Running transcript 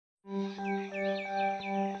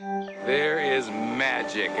There is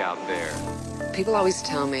magic out there. People always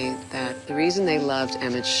tell me that the reason they loved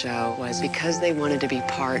Emmett's show was because they wanted to be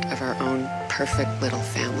part of our own perfect little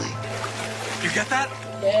family. You get that?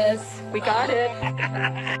 Yes, we got it.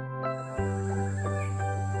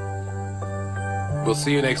 We'll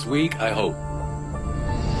see you next week, I hope.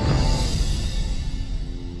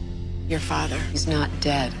 Your father, he's not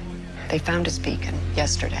dead. They found his beacon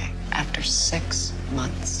yesterday, after 6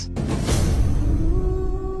 months.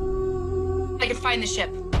 I could find the ship.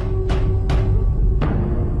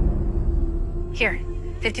 Here,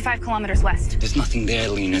 55 kilometers west. There's nothing there,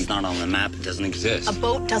 Lena. It's not on the map. It doesn't exist. A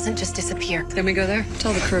boat doesn't just disappear. Can we go there?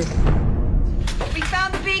 Tell the crew. We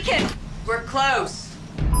found the beacon. We're close.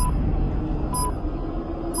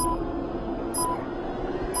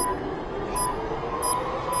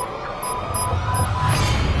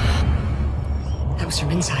 That was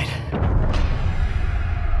from inside.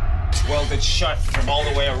 It's welded shut from all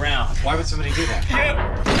the way around. Why would somebody do that?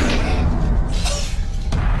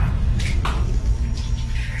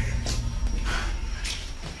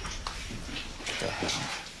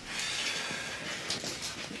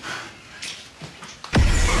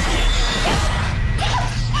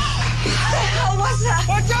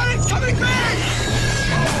 Watch out! It's coming back!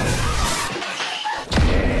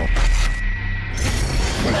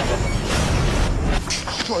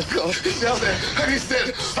 Oh my God, he's out there, and he's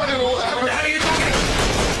dead. I don't know what happened. How are you talking?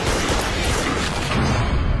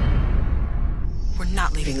 We're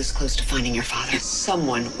not leaving this close to finding your father.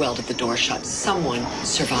 Someone welded the door shut. Someone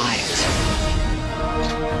survived.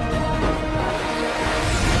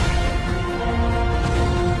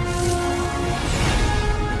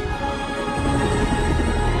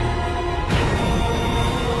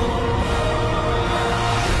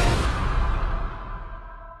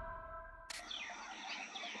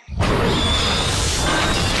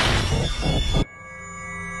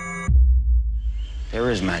 There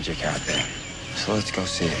is magic out there, so let's go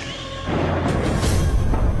see it.